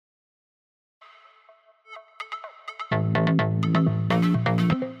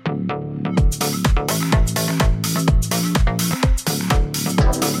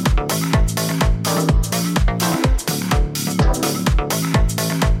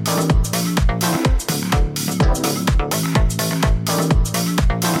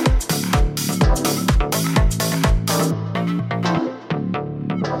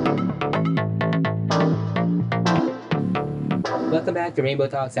to Rainbow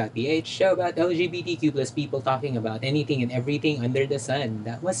Talks at PH, show about LGBTQ plus people talking about anything and everything under the sun.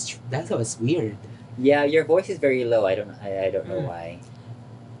 That was weird. Yeah, your voice is very low. I don't know Mm. why.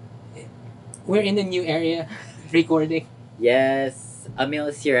 We're in the new area recording. Yes, Emil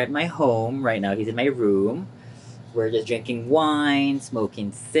is here at my home right now. He's in my room. We're just drinking wine,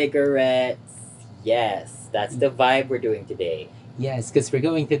 smoking cigarettes. Yes, that's the vibe we're doing today. Yes, because we're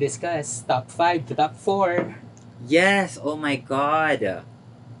going to discuss top 5 to top 4. Yes, oh my god.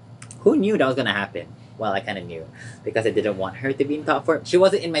 Who knew that was gonna happen? Well, I kind of knew because I didn't want her to be in top four. She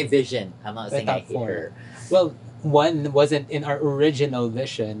wasn't in my vision. I'm not saying I Top hate 4. her. Well, one wasn't in our original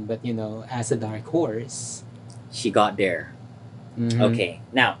vision, but as a dark horse. She got there. Mhm. Okay,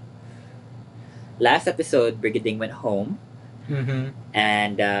 now, last episode, Brigading went home, Mm-hmm.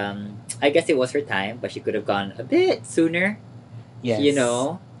 and I guess it was her time, but she could have gone a bit sooner, Yes. you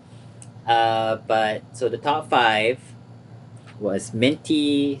know. But so the top five was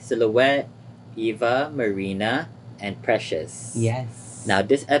Minty, Silhouette, Eva, Marina, and Precious. Yes. Now,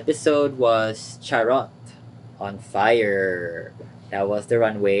 this episode was Charot on Fire. That was the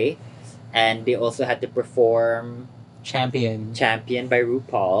runway. And they also had to perform Champion. Champion by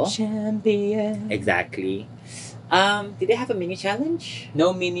RuPaul. Champion. Exactly. Did they have a mini challenge?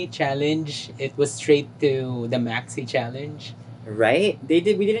 No mini challenge. It was straight to the maxi challenge. Right? We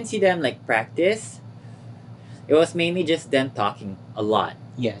didn't see them like practice. It was mainly just them talking a lot.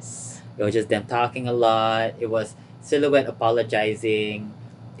 Yes. It was just them talking a lot. It was Silhouette apologizing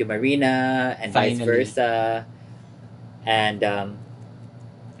to Marina and vice Finally. versa. And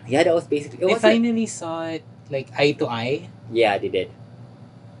yeah, that was basically it. I Was finally saw it like eye to eye. Yeah, they did.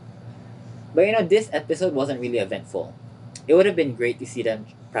 But this episode wasn't really eventful. It would have been great to see them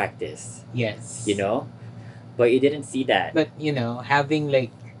practice, Yes. but you didn't see that. But having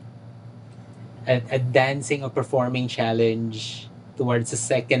like a dancing or performing challenge towards the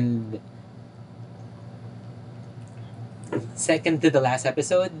second to the last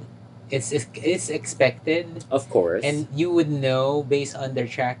episode is expected, Of course. and you would know based on their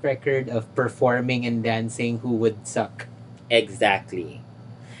track record of performing and dancing who would suck. Exactly.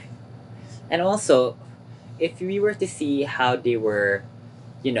 And also, if we were to see how they were,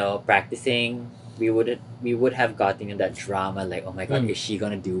 practicing, we would have gotten that drama like, oh my god, is she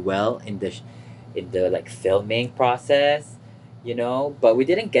gonna do well in the like filming process, But we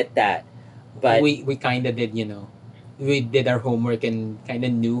didn't get that. But we kind of did, we did our homework and kind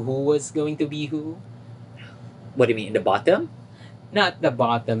of knew who was going to be who. what do you mean in the bottom? Not the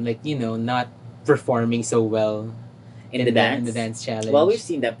bottom, like not performing so well In the dance? in the dance challenge. Well, we've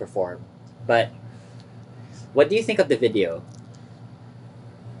seen them perform, but what do you think of the video?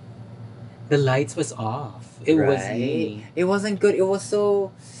 The lights was off. It Right? It wasn't good. It was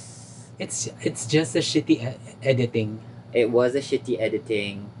so. it's just a shitty editing. It was a shitty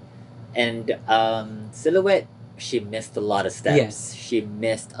editing, and Silhouette. She missed a lot of steps. Yes. She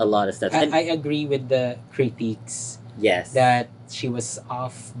missed a lot of steps. And I agree with the critiques yes, that she was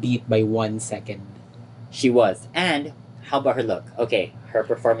offbeat by 1 second. she was. And how about her look? Okay, her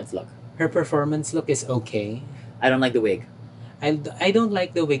performance look. Her performance look is okay. I don't like the wig. I don't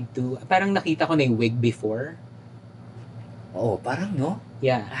like the wig too. Parang nakita ko na yung wig before. Oh, parang no.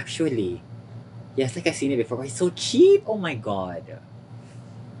 Yeah. Actually, yes, like I've seen it before. But it's so cheap. Oh my god.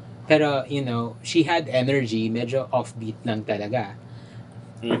 Pero, she had energy. Medyo offbeat lang talaga.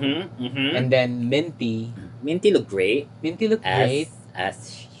 Mm-hmm. And then Minty Minty looked great. looked great.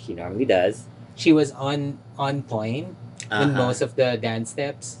 As she normally does. She was on point in most of the dance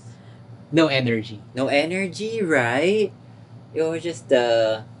steps. No energy. No energy, right? It was just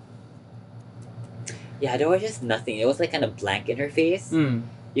yeah, there was just nothing. It was like kind of blank in her face.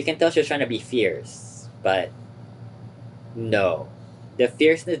 You can tell she was trying to be fierce, but no. The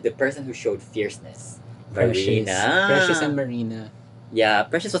fierceness, the person who showed fierceness. Precious. Marina. Precious and Marina. Yeah,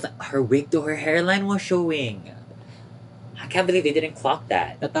 Precious was her wig to her hairline was showing. I can't believe they didn't clock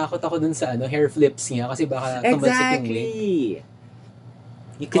that. Natakot ako dun sa hair flips niya kasi baka tumalsik yung wig. Exactly.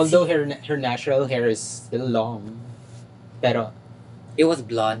 You could Although see, her natural hair is still long. Pero it was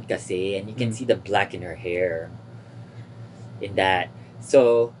blonde kasi, and you can see the black in her hair. In that.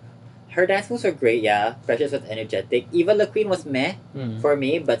 So, her dance moves were great, yeah. Precious was energetic. Eva La Queen was meh for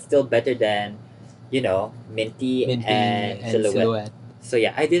me, but still better than, Minty and Silhouette. So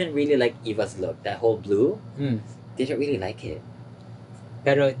yeah, I didn't really like Eva's look. That whole blue. Didn't really like it.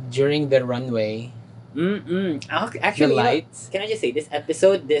 Pero during the runway, Actually, the lights, can I just say this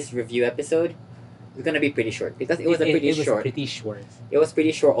review episode, is gonna be pretty short because it was pretty short. pretty short. It was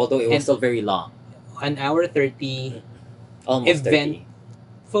pretty short, although it was And- still very long. 1 hour 30, Almost 30.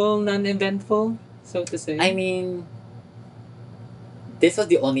 non-eventful, so to say. I mean, This was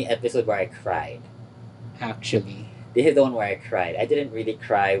the only episode where I cried. Actually. This is the one where I cried. I didn't really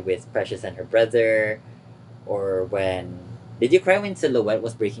cry with Precious and her brother, or when. Did you cry when Silhouette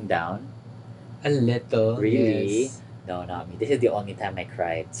was breaking down? A little. Really? Yes. No, not me. This is the only time I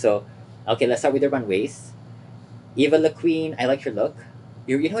cried. So, okay, let's start with the runways. Eva La Queen, I like her look.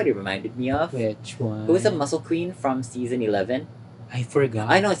 You know what it reminded me of? Which one? Who was the muscle queen from season 11? I forgot.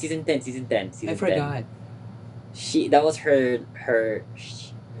 I know, season 10. I forgot. That was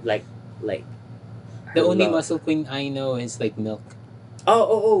like The her only look. muscle queen I know is like Milk.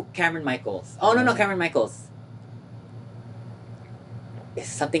 Oh, Cameron Michaels. Oh, no, Cameron Michaels. It's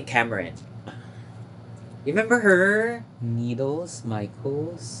something Cameron. You remember her? Needles,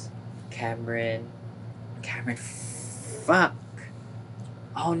 Michaels. Cameron, fuck.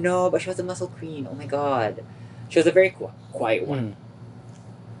 Oh no, but she was a muscle queen. Oh my god. She was a very quiet one.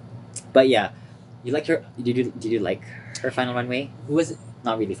 But yeah, you liked her. Did you like her final runway? Was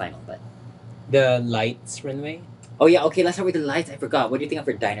Not really final, but. the lights runway? Oh yeah, okay, let's start with the lights. I forgot. What do you think of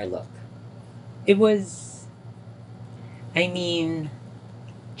her diner look? It was. I mean,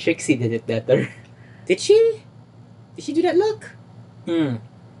 Trixie did it better. Did she? Did she do that look? Hmm.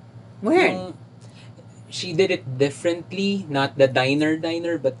 Where? She did it differently, not the diner,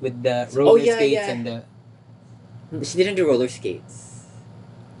 but with the roller skates and the. She didn't do roller skates.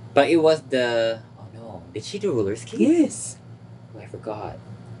 But it was the. Oh no. Did she do roller skates? Yes. Oh, I forgot.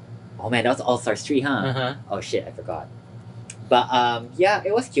 Oh man, that was All Stars 3, huh? Uh-huh. Oh shit, I forgot. But yeah,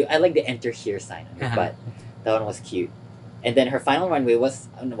 it was cute. I like the enter here sign on it, but that one was cute. And then her final runway was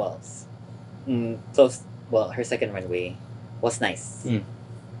close. Well, her second runway was nice. Mm.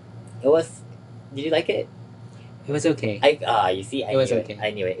 It was. Did you like it? It was okay. You see, I It was knew okay. it. I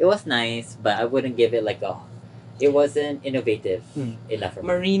knew it. It was nice, but I wouldn't give it like a. It wasn't innovative enough for me.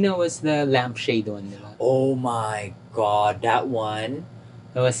 Marina was the lampshade one, diba? Oh my god, that one.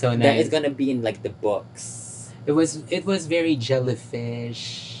 That was so nice. That is gonna be in like the books. It was very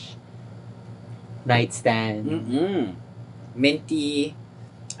jellyfish. Nightstand. Mm-mm. Minty.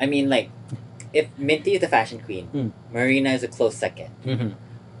 I mean, like, if Minty is the fashion queen, Marina is a close second. Mm-hmm.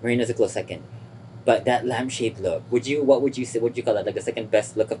 Marina's a close second. But that lampshade look, what would you say? Would you call that like the second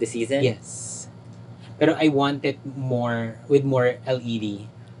best look of the season? Yes. Pero I wanted more with more LED.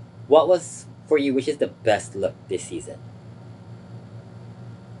 What was for you? Which is the best look this season?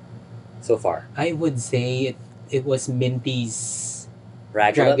 So far, I would say it was Minty's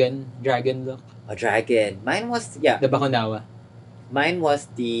Rag look? dragon look. A dragon. Mine was The Bakunawa. Mine was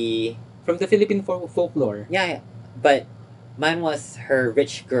the From the Philippine folklore. yeah. But mine was her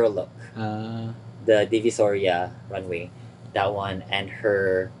rich girl look. The Divisoria runway, that one, and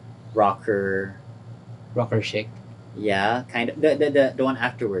her rocker chic. Yeah, kind of the one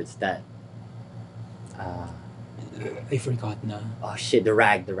afterwards that. I forgot na. Oh shit! The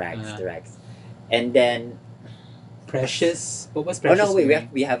rags, and then. Precious. What was Oh Precious? no! Wait,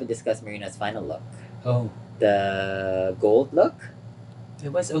 we haven't discussed Marina's final look. Oh, The gold look. it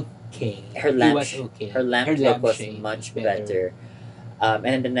was okay. Her lamp. It was okay. Her lamp look was shade much was better. And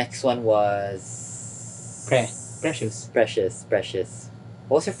then the next one was. Precious. Precious.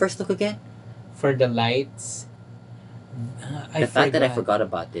 What was her first look again? For the lights. The fact that I forgot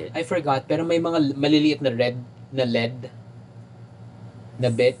about it. I forgot, pero may mga maliliit na LED na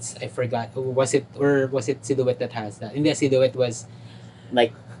bits. I forgot. Was it Silhouette that has that? Hindi, Silhouette was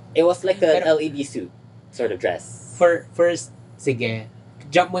Like, it was like an Pero- LED suit sort of dress. for first. Sige,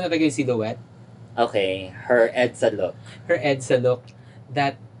 jump muna tayo yung Silhouette. Okay, her Edsa look. Her EDSA look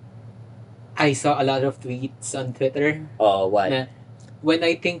that I saw a lot of tweets on Twitter. Oh, what? Na, when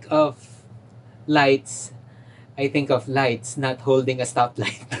I think of lights, I think of lights not holding a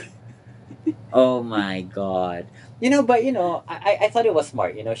stoplight. Oh my god. I thought it was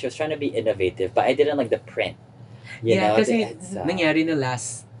smart. She was trying to be innovative, but I didn't like the print. kasi the Edsa. nangyari na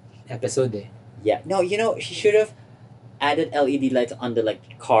last episode eh. Yeah, no, she should have added LED lights on the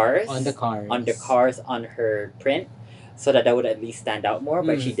cars. On the cars. On the cars on her print, so that would at least stand out more.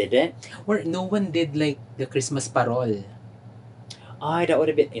 But she didn't. Or no one did like the Christmas parol. Oh, that would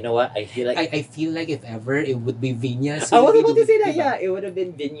have been. You know what? I feel like. I feel like if ever it would be Vinyas. I was about to say that. Yeah, it would have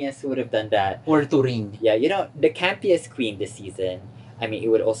been Vinyas who would have done that. Or Turing. Yeah, the campiest queen this season. I mean, it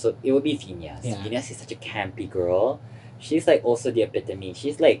would be Vinyas. Yeah. Vinyas is such a campy girl. She's like also the epitome.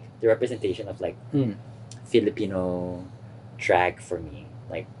 She's like the representation of like Filipino drag for me.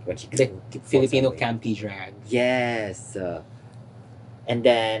 Like when she The Filipino away. campy drag. Yes. And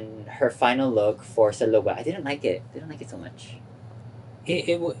then her final look for Silhouette, I didn't like it. So much.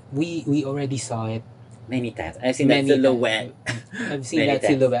 We already saw it Many times. I've seen many that Silhouette. I've seen Many that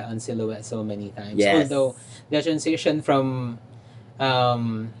times. Silhouette on Silhouette so many times. Yes. Although the transition from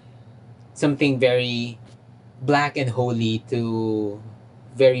something very black and holy to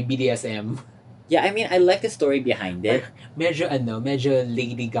very BDSM. Yeah, I mean, I like the story behind it. Medyo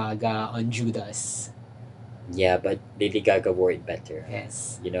Lady Gaga on Judas. Yeah, but Lady Gaga wore it better.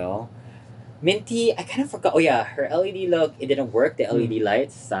 Yes. You know? Minty, I kind of forgot. Oh yeah, her LED look, it didn't work. The LED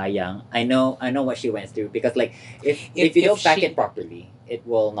lights, sayang. I know what she went through because like if you don't pack it properly, it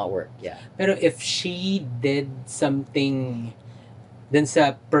will not work. Yeah. Pero if she did something dun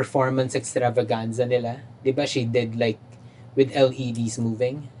sa performance extravaganza nila, 'di ba she did like with LEDs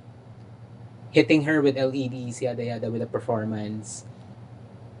moving? Hitting her with LEDs, yada yada with a performance.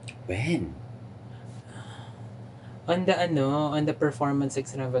 When? On the performance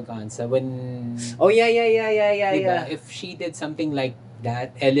extravaganza when Oh yeah. diba, if she did something like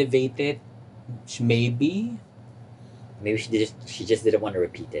that, elevated, maybe She just didn't want to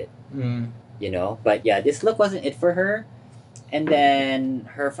repeat it. mm. You know? But yeah, this look wasn't it for her. And then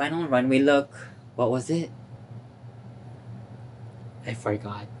her final runway look, what was it? I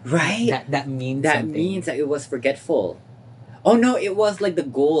forgot. Right? That means That something. means that it was forgetful. Oh no, it was like the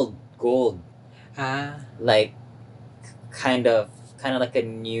gold. Like kind of like a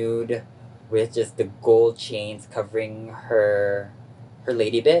nude with just the gold chains covering her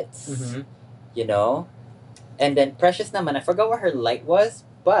lady bits. Mhm. You know? And then Precious naman, I forgot what her light was,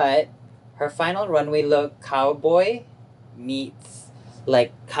 but her final runway look, cowboy meets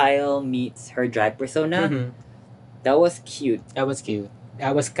like Kyle meets her drag persona. Mhm. That was cute. That was cute.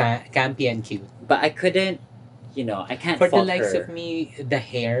 That was campy and cute. But I couldn't, I can't For the fault likes her. of me, the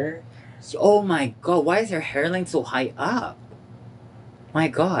hair. Oh my god, why is her hairline so high up? My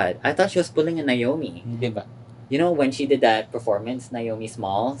god, I thought she was pulling a Naomi. Diba? You know when she did that performance, Naomi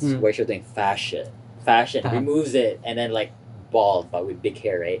Smalls, Mm. where she was doing fashion, removes it, and then like bald but with big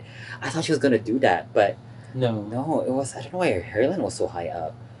hair, right? I thought she was gonna do that, but No. no, it was, I don't know why her hairline was so high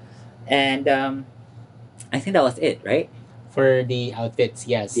up. And I think that was it, right? For the outfits,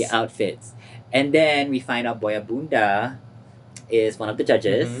 yes. The outfits. And then we find out Boya Bunda is one of the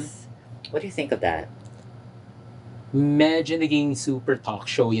judges. What do you think of that? Medyo naging super talk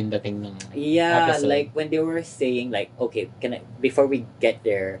show yung dating ng Yeah, episode. like when they were saying like, okay, before we get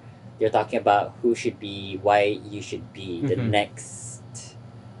there, they're talking about who should be, why you should be the next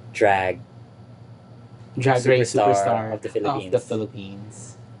drag Race Superstar of the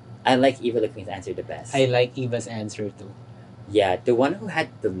Philippines. I like Eva LaQueen's answer the best. I like Eva's answer too. Yeah, the one who had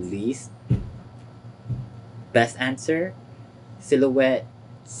the least best answer, Silhouette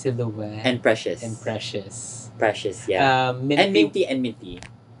and Precious. Precious, yeah. Minty, and Minty.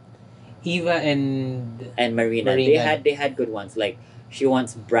 Eva and Marina. They had good ones. Like she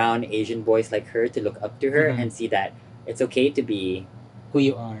wants brown Asian boys like her to look up to her and see that it's okay to be who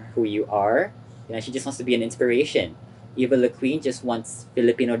you are. She just wants to be an inspiration. Eva LaQueen just wants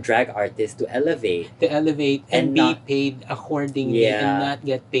Filipino drag artists to elevate and be paid accordingly and not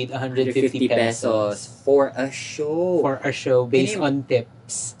get paid 150 pesos for a show. Based on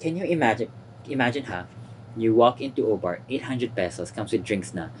tips. Can you imagine? Imagine you walk into Obar, 800 pesos comes with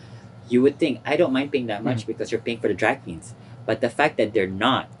drinks na. You would think, I don't mind paying that much because you're paying for the drag queens. But the fact that they're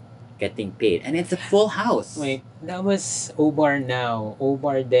not getting paid, and it's a full house. Wait, that was Obar now.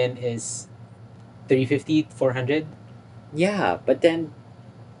 Obar then is 350, 400? Yeah, but then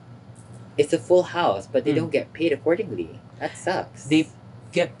it's a full house, but they don't get paid accordingly. That sucks. They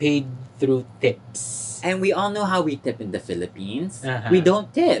get paid through tips. And we all know how we tip in the Philippines. We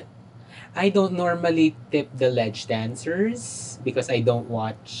don't tip. I don't normally tip the ledge dancers because I don't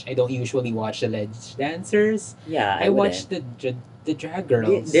usually watch the ledge dancers. Yeah, I watch the drag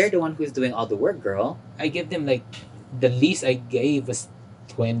girls. They're the one who's doing all the work, girl. I give them like the least I gave was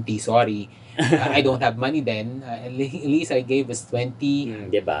 20. Sorry. I don't have money then. At least I gave was 20.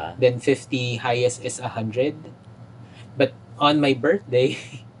 Diba? Then 50, highest is 100. But on my birthday,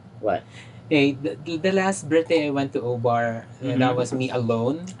 what? Hey, the last birthday I went to Obar, that was me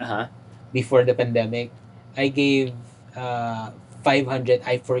alone. Before the pandemic, I gave 500.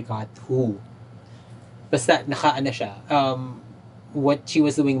 I forgot who. Basta nakaano siya. What she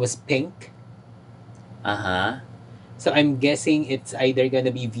was doing was pink. So I'm guessing it's either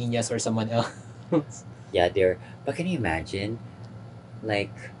gonna be Venus or someone else. Yeah, but can you imagine,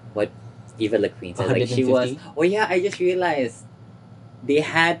 like what Eva LaQueen said? Like she was. Oh yeah, I just realized they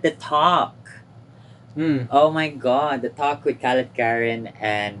had the talk. Oh my god, the talk with Khaled Karen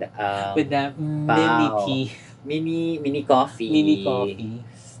and with that mini coffee. Mini coffee.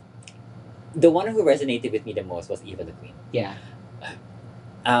 The one who resonated with me the most was Eva LaQueen. Yeah.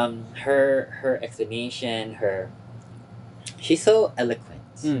 Her explanation, she's so eloquent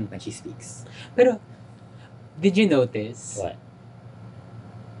when she speaks. Pero did you notice? What?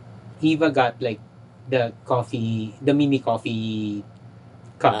 Eva got like the mini coffee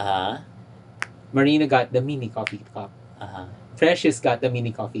cup. Uh-huh. Marina got the mini coffee cup. Uh-huh. Precious got the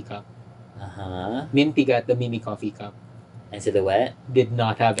mini coffee cup. Uh-huh. Minty got the mini coffee cup. And Silhouette? Did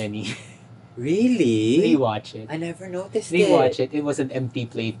not have any. Really? Rewatch it. I never noticed Rewatch it. It was an empty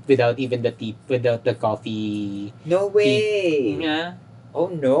plate without even the tea, without the coffee. No way. Yeah. Oh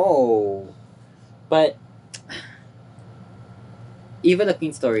no. But Eva the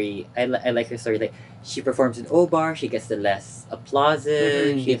Queen story, I like her story. Like she performs in O Bar, she gets the less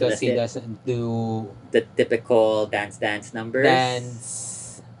applauses. She Because he doesn't do the typical dance numbers.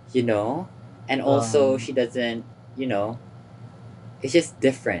 dance. You know? And also she doesn't, you know, it's just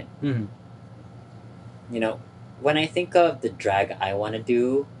different. Mhm. You know, when I think of the drag I want to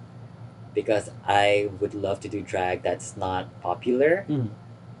do, because I would love to do drag that's not popular,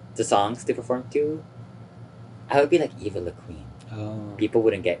 the songs to perform to, I would be like Eva the Queen. Oh. People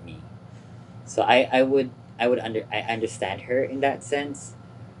wouldn't get me. So I understand her in that sense,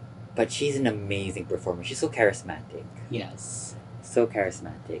 but she's an amazing performer. She's so charismatic. Yes. So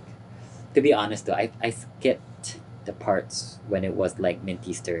charismatic. To be honest though, I skipped the parts when it was like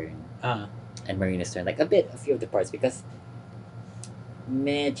Minty's turn and Marina's turn, like a few of the parts, because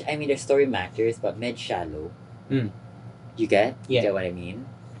their story matters, but mid shallow. You get? Yeah. You get what I mean?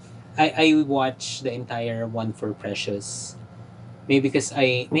 I watched the entire one for Precious. Maybe because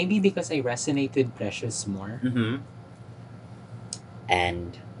I resonated Precious more. Mm-hmm.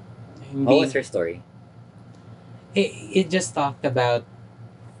 And what was her story? It just talked about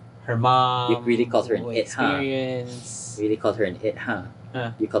her mom. You really called her an it, experience. You really called her an it, huh?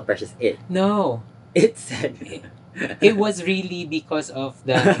 You called Precious it. No. It said. It was really because of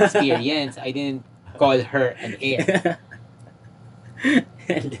the experience. I didn't call her an it.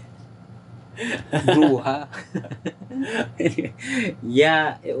 And Bruja.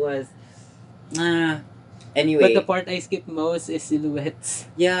 Yeah, it was. Anyway. But the part I skip most is Silhouettes.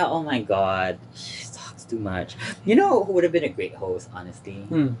 Yeah, oh my god. She talks too much. You know who would have been a great host, honestly?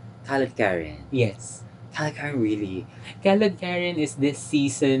 Khaled Karen. Yes. Khaled Karen really. Khaled Karen is this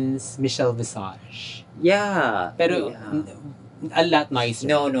season's Michelle Visage. Yeah. Pero a lot nicer.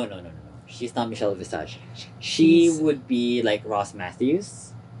 No. She's not Michelle Visage. She would be like Ross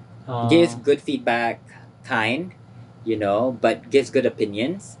Matthews. Gives good feedback, kind, you know, but gives good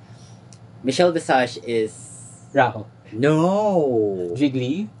opinions. Michelle Visage is Raho. No.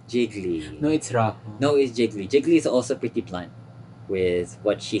 Jiggly. Jiggly. No, it's Raho. No, it's Jiggly. Jiggly is also pretty blunt with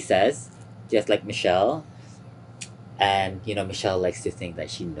what she says, just like Michelle. And you know, Michelle likes to think that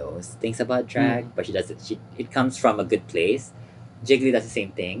she knows things about drag, but she doesn't. It comes from a good place. Jiggly does the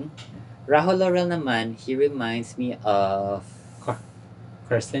same thing. Rahul Laurel naman, he reminds me of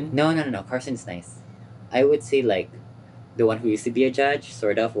Carson? No. Carson's nice. I would say like the one who used to be a judge,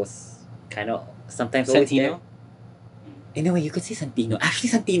 sort of, was kind of sometimes always there. Santino? In a way, you could say Santino. Actually,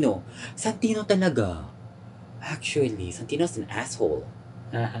 Santino. Santino talaga. Actually, Santino's an asshole.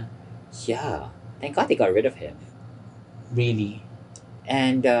 Uh-huh. Yeah. Thank God they got rid of him. Really?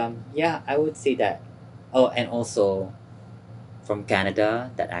 And yeah, I would say that. Oh, and also from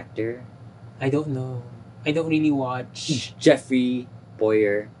Canada, that actor. I don't know. I don't really watch. Jeffrey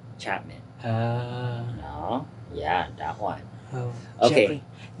Boyer Chapman. Ah. No? Yeah, that one. Oh. Okay.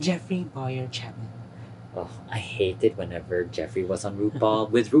 Jeffrey Boyer Chapman. Oh, I hated whenever Jeffrey was on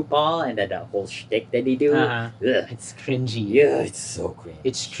RuPaul with RuPaul and that whole shtick that they do. It's cringy. Yeah, it's so cringe.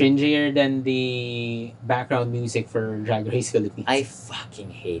 It's cringier than the background music for Drag Race Philippines. I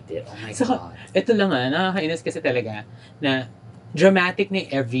fucking hate it. Oh my God. Ito lang nakakainis kasi talaga na dramatic na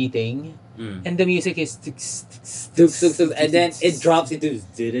everything and the music is and then it drops into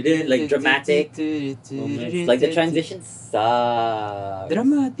like dramatic moments. Like the transition sucks.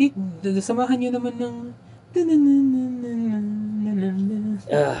 Dramatic. Samahan nyo naman ng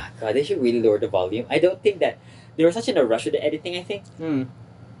God, they should really lower the volume. I don't think that they were such in a rush with the editing, I think.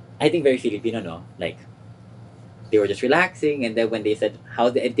 I think very Filipino, no? Like, they were just relaxing, and then when they said,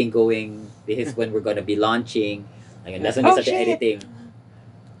 how's the editing going? This is when we're going to be launching. Like, that's when they started editing.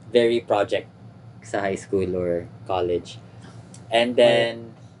 Very project sa high school or college. And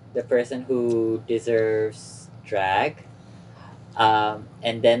then, the person who deserves drag,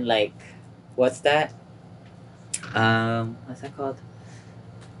 and then, like, what's that? What's that called?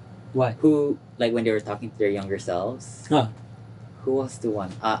 What? Who, like, when they were talking to their younger selves? Who was the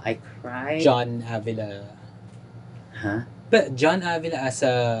one? I cried. John Avila. Huh? But John Avila as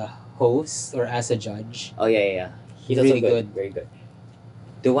a host or as a judge. Oh yeah. He's really also good. Very good.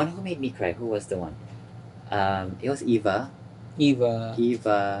 The one who made me cry. Who was the one? It was Eva.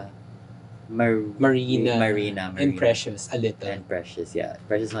 Marina, and Precious a little. And Precious, yeah.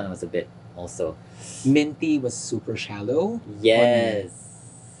 Precious one was a bit also. Minty was super shallow. Yes.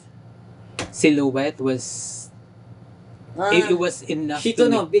 Silhouette was. It was enough. She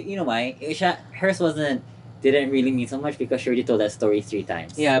told no, you know why? Hers didn't really mean so much because she already told that story 3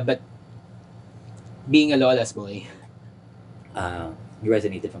 times. Yeah, but being a lawless boy. You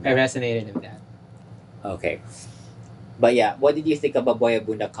resonated from that. I resonated with that. Okay. But yeah, what did you think about Boya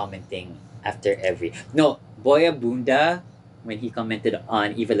Bunda commenting after every... No, Boya Bunda, when he commented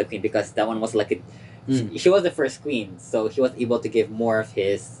on Eva the Queen, because that one was like a... She was the first queen, so he was able to give more of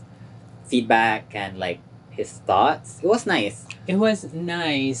his feedback and like his thoughts. It was nice. It was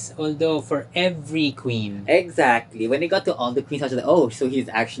nice, although for every queen. Exactly. When it got to all the queens, I was like, oh, so he's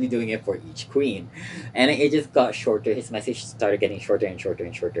actually doing it for each queen. And it just got shorter. His message started getting shorter and shorter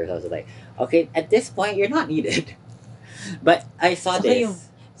and shorter. So I was like, okay, at this point, you're not needed. But I saw this.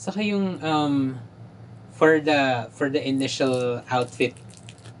 Saka yung for the initial outfit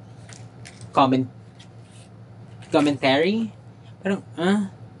commentary, parang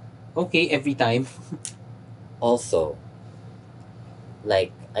okay every time. Also,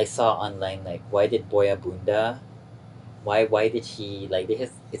 like I saw online, like why did Boya Bunda, why did he like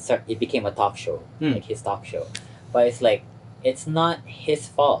it became a talk show, like his talk show, but it's like it's not his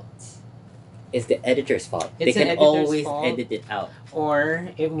fault. It's the editor's fault. They can always edit it out. Or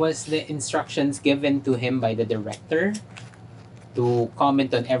it was the instructions given to him by the director to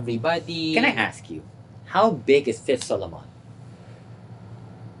comment on everybody. Can I ask you, how big is Fifth Solomon?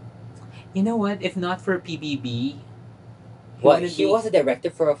 You know what? If not for PBB... He was a director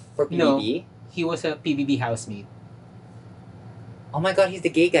for PBB? No, he was a PBB housemate. Oh my god, he's the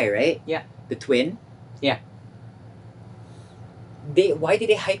gay guy, right? Yeah. The twin? Yeah. Why did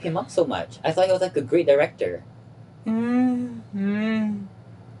they hype him up so much? I thought he was like a great director.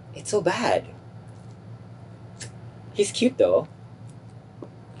 It's so bad. He's cute though.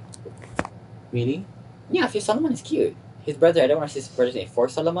 Really? Yeah, Fifth Solomon is cute. His brother, I don't know his brother's name.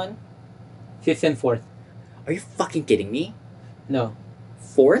 Fourth Solomon? Fifth and fourth. Are you fucking kidding me? No.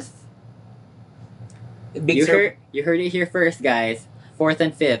 Fourth? You heard it here first, guys. Fourth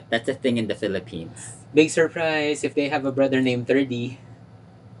and fifth, that's a thing in the Philippines. Big surprise if they have a brother named 30.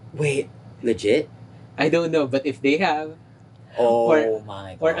 Wait, legit? I don't know, but if they have... Oh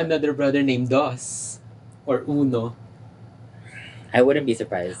my god. Or another brother named Dos. Or Uno. I wouldn't be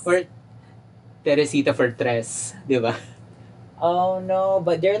surprised. Or Teresita for Tres. Di ba? Oh no,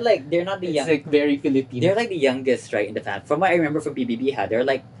 but they're not the young. It's like very Filipino. They're like the youngest, right, in the family. From what I remember from PBB, they were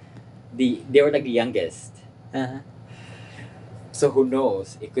like the youngest. Uh-huh. So who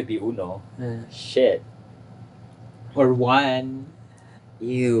knows? It could be Uno. Shit. Or Juan.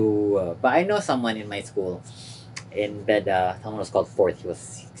 Ew. But I know someone in my school. In Beda, someone was called Fourth. He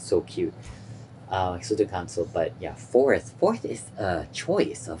was so cute. Student council, but yeah, Fourth. Fourth is a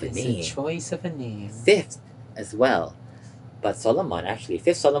choice of a name. It's a choice of a name. Fifth as well. But Solomon, actually,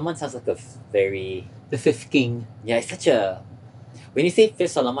 Fifth Solomon sounds like a very... The fifth king. Yeah, it's such a... When you say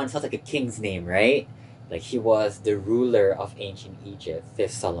Fifth Solomon, it sounds like a king's name, right? Like he was the ruler of ancient Egypt,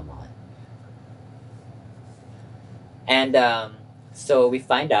 Fifth Solomon. And so we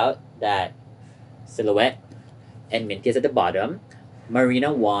find out that Silhouette and Minty is at the bottom.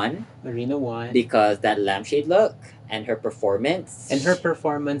 Marina won. Because that lampshade look and her performance. And her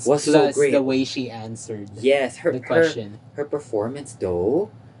performance was plus so great. The way she answered the question. Her performance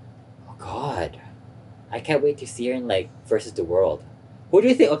though, oh god. I can't wait to see her in like Versus the World. Who do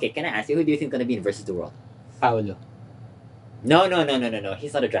you think, okay, can I ask you, who do you think is going to be in Versus the World? Paolo. No.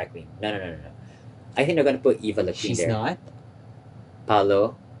 He's not a drag queen. No. I think they're going to put Eva the Queen She's there. not?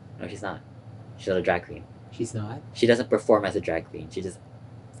 Paolo? No, she's not. She's not a drag queen. She's not? She doesn't perform as a drag queen. She just...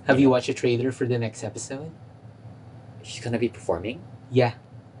 Have you watched a trailer for the next episode? She's going to be performing? Yeah.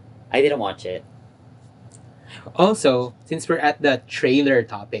 I didn't watch it. Also, since we're at the trailer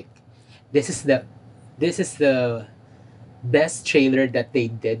topic, this is the best trailer that they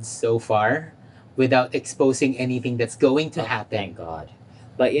did so far without exposing anything that's going to happen. Thank God.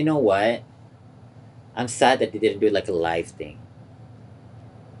 But you know what? I'm sad that they didn't do like a live thing.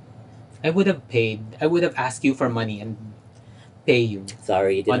 I would have paid. I would have asked you for money and pay you.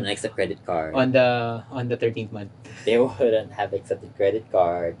 Sorry, you didn't accept credit card. On the 13th month. They wouldn't have accepted credit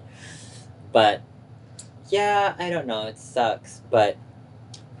card. But yeah, I don't know. It sucks. But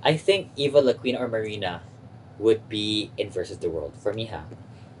I think Eva La Queen or Marina would be in Versus the World for me, ha.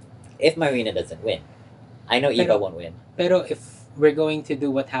 If Marina doesn't win. I know Eva won't win. Pero if we're going to do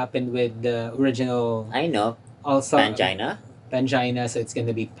what happened with the original... I know. Also... Pangina, so it's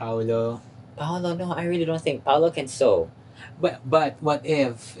gonna be Paolo. Paolo, no, I really don't think. Paolo can sew. But what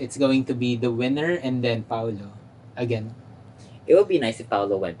if it's going to be the winner and then Paolo again? It would be nice if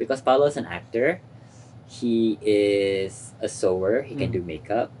Paolo went because Paolo is an actor. He is a sewer. He can do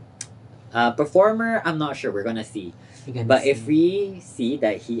makeup. Performer, I'm not sure. We're gonna see. But if we see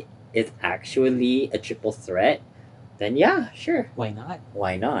that he is actually a triple threat, then yeah, sure. Why not?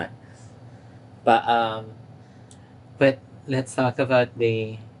 Why not? But But let's talk about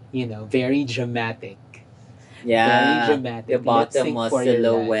the very dramatic. yeah, Very dramatic. the bottom Lip-sync was for your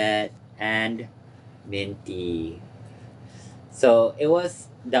Silhouette and Minty. So it was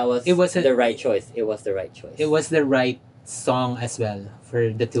the right choice. It was the right choice. It was the right song as well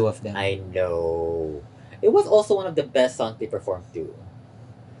for the two of them. I know. It was also one of the best songs they performed too.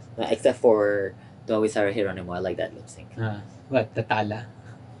 Except for Don't We Sarah Hieronimo. I like that lip sync. What? Tatala?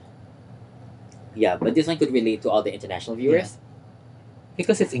 Yeah, but this one could relate to all the international viewers.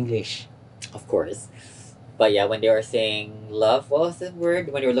 Because it's English. Of course. But yeah, when they were saying love, what was the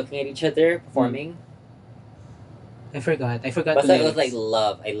word? When they were looking at each other performing? I forgot. But it was like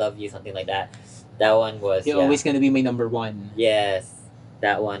love. I love you, something like that. That one was. You're always gonna be my number one. Yes.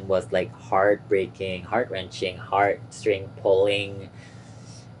 That one was like heartbreaking, heart-wrenching, heartstring pulling,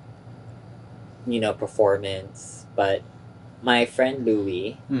 performance. But my friend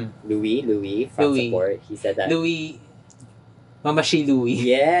Louis from Support, he said that. Mama Shi Louis.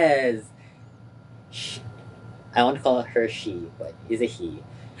 Yes. I want to call her she, but he's a he.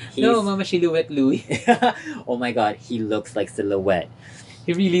 No, Mama Silhouette Louis. Oh my god, he looks like Silhouette.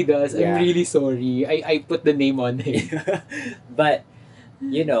 He really does. Yeah. I'm really sorry. I put the name on him. But,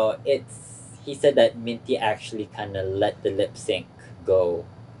 he said that Minty actually kind of let the lip sync go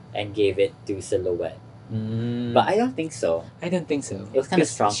and gave it to Silhouette. But I don't think so. I don't think so. It was kind of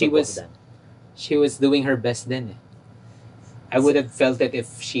strong for both of them. She was doing her best then. I would have felt it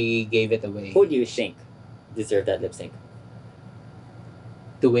if she gave it away. Who do you think deserved that lip sync?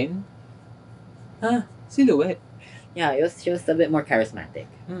 To win? Silhouette. Yeah, she was a bit more charismatic.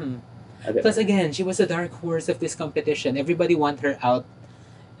 Plus, again, she was a dark horse of this competition. Everybody want her out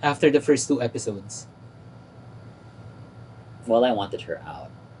after the first 2 episodes. Well, I wanted her out.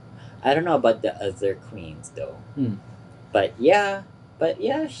 I don't know about the other queens, though. But yeah,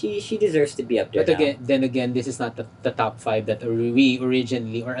 she deserves to be up there. But again, this is not the top 5 that we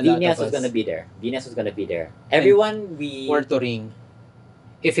originally, or a lot of us. Venus was gonna be there. Venus was gonna be there. Everyone or Turing.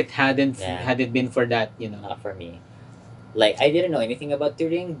 If it had it been for that, Not for me. Like, I didn't know anything about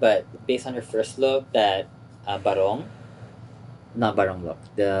Turing, but based on her first look, that Barong, not Barong look,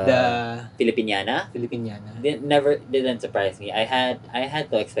 the Filipiniana didn't surprise me. I had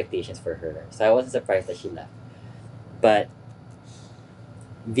no expectations for her, so I wasn't surprised that she left. But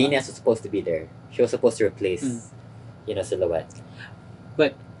Venus was supposed to be there. She was supposed to replace, Silhouette.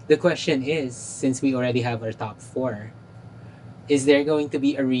 But the question is, since we already have our top 4, is there going to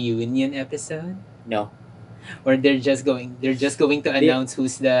be a reunion episode? No. Or they're just going to announce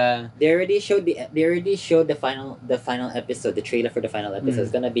who's the. They already showed the final episode, the trailer for the final episode.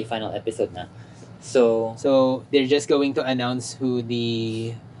 It's gonna be final episode now. So they're just going to announce who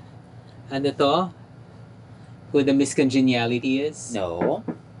the who the Miss Congeniality is? No.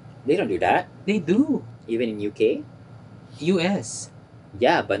 They don't do that. They do. Even in UK? US.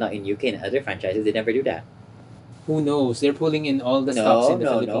 Yeah, but not in UK and other franchises. They never do that. Who knows? They're pulling in all the stops in the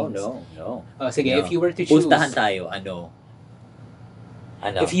Philippines. No. Sige, if you were to choose... Pustahan tayo, ano?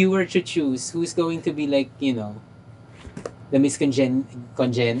 If you were to choose, who's going to be like, the Miss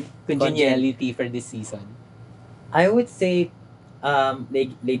Congeniality for this season? I would say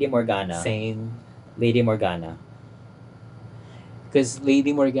Lady Morgana. Same. Lady Morgana. Because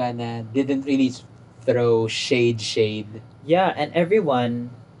Lady Morgana didn't really throw shade. Yeah, and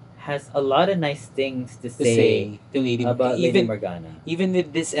everyone has a lot of nice things to say to Lady Morgana. Even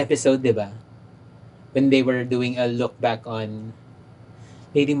with this episode, diba? When they were doing a look back on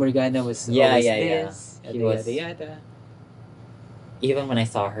Lady Morgana was always this. Yada. Even when I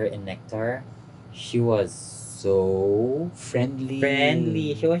saw her in Nectar, she was so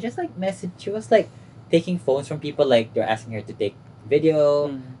friendly. She was just like she was like taking phones from people, like they're asking her to take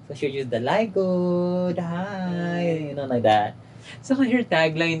video. So she would use the good, hi, like that. So her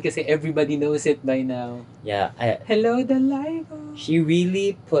tagline kasi everybody knows it by now. Yeah. Hello, Daligo. She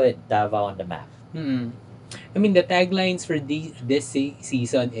really put Davao on the map. I mean, the taglines for this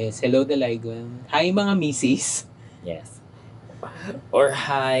season is Hello, Daligo. Hi, mga misis. Yes. Or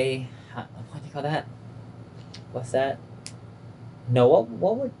hi. What do you call that? What's that? No,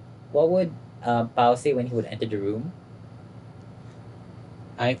 what would Pao say when he would enter the room?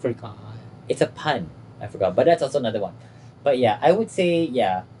 I forgot. It's a pun. I forgot. But that's also another one. But yeah, I would say,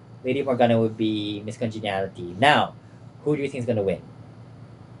 Lady Morgana would be Miss Congeniality. Now, Who do you think is gonna win?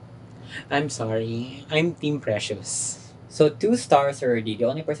 I'm sorry. I'm Team Precious. So 2 stars already. The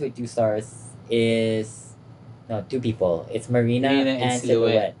only person with 2 stars is no 2 people. It's Marina and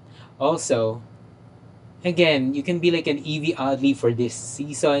Silhouette. Also, again, you can be like an Evie Oddly for this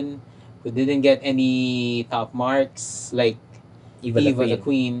season who didn't get any top marks, like Eva the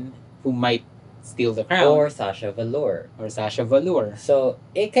Queen, who might steal the crown. Or Sasha Velour. So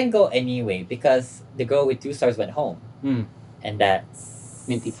it can go anyway because the girl with 2 stars went home. And that's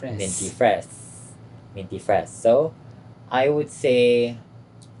Minty Fresh. Minty Fresh. So I would say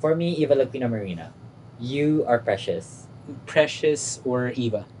for me, Eva La Queen or Marina. You are Precious. Precious or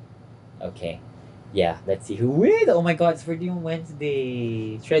Eva. Okay. Yeah, let's see who wins. Oh my god, it's ready on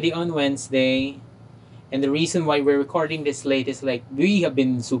Wednesday. It's ready on Wednesday. And the reason why we're recording this late is like we have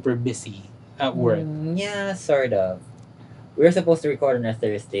been super busy at work. Yeah, sort of. We were supposed to record on a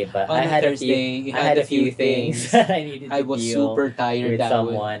Thursday, but on I had Thursday, a few things I needed to I was deal super tired with that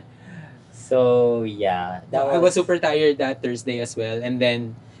someone. So yeah, I was super tired that Thursday as well. And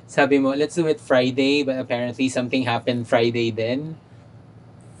then sabi mo, let's do it Friday, but apparently something happened Friday then.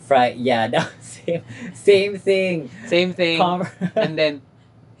 Yeah, no, same thing. And then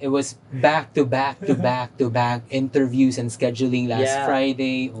it was back to back interviews and scheduling last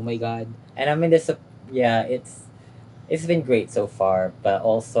Friday. Oh my god. And I mean it's been great so far, but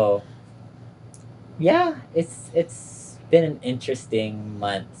also it's been an interesting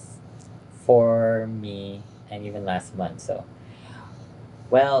month for me and even last month. So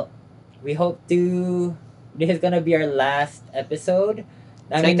well, we hope this is gonna be our last episode.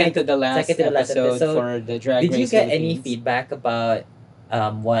 Second to the last episode for the Drag Race. Did you get any feedback about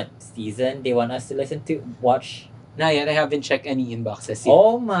what season they want us to watch? Not yet. I haven't checked any inboxes yet.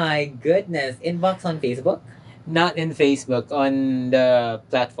 Oh my goodness. Inbox on Facebook? Not in Facebook, on the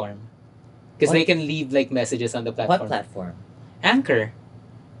platform. Because they can leave like messages on the platform. What platform? Anchor.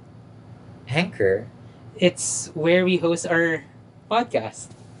 It's where we host our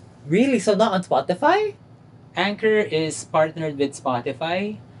podcast. Really? So not on Spotify? Anchor is partnered with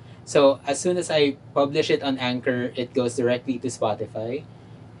Spotify. So as soon as I publish it on Anchor, it goes directly to Spotify.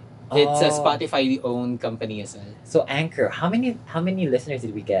 It's a Spotify-owned company as well. So Anchor, how many listeners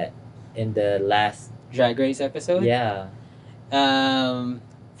did we get in the last Drag Race episode? Yeah.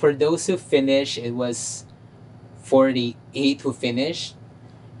 For those who finished, it was 48 who finished.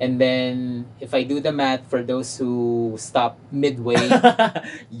 And then, if I do the math for those who stop midway,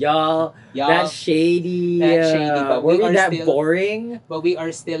 y'all, that's shady. But we are that boring? But we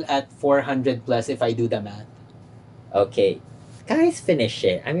are still at 400 plus if I do the math. Okay, guys, finish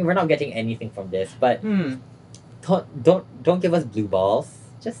it. I mean, we're not getting anything from this, but don't give us blue balls.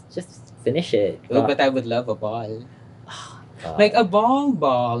 Just finish it. Oh, but I would love a ball. Like a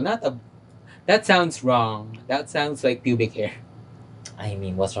ball, not a. That sounds wrong. That sounds like pubic hair. I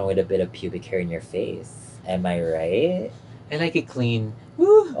mean, what's wrong with a bit of pubic hair in your face? Am I right? I like it clean.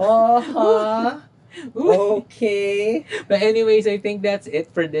 Okay. But anyways, I think that's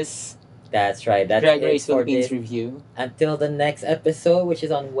it for this. That's right. That's Drag Race Philippines review. Until the next episode, which is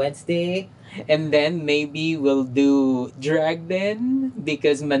on Wednesday. And then maybe we'll do Drag Den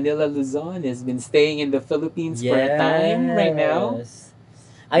because Manila Luzon has been staying in the Philippines for a time right now.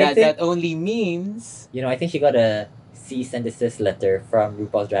 That only means... I think she got a cease and desist letter from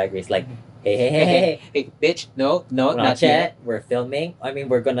RuPaul's Drag Race, like, hey, bitch, no, not yet. We're filming. I mean,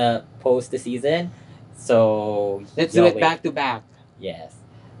 we're gonna post the season, so let's do it back to back. Yes.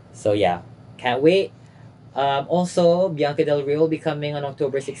 So yeah, can't wait. Also, Bianca Del Rio will be coming on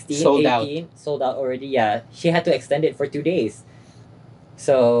October 16, Sold 18. Sold out already. Yeah, she had to extend it for 2 days.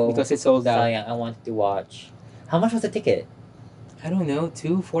 So because it's sold out. So yeah, I wanted to watch. How much was the ticket? I don't know,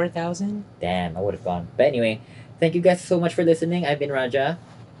 4,000. Damn, I would have gone. But anyway. Thank you guys so much for listening. I've been Raja.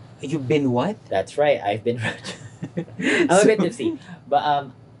 You've been what? That's right. I've been Raja. I'm a bit tipsy.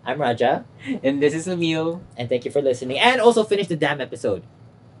 But I'm Raja. And this is Emil. And thank you for listening. And also finish the damn episode.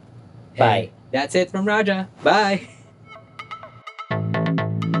 Bye. And that's it from Raja. Bye.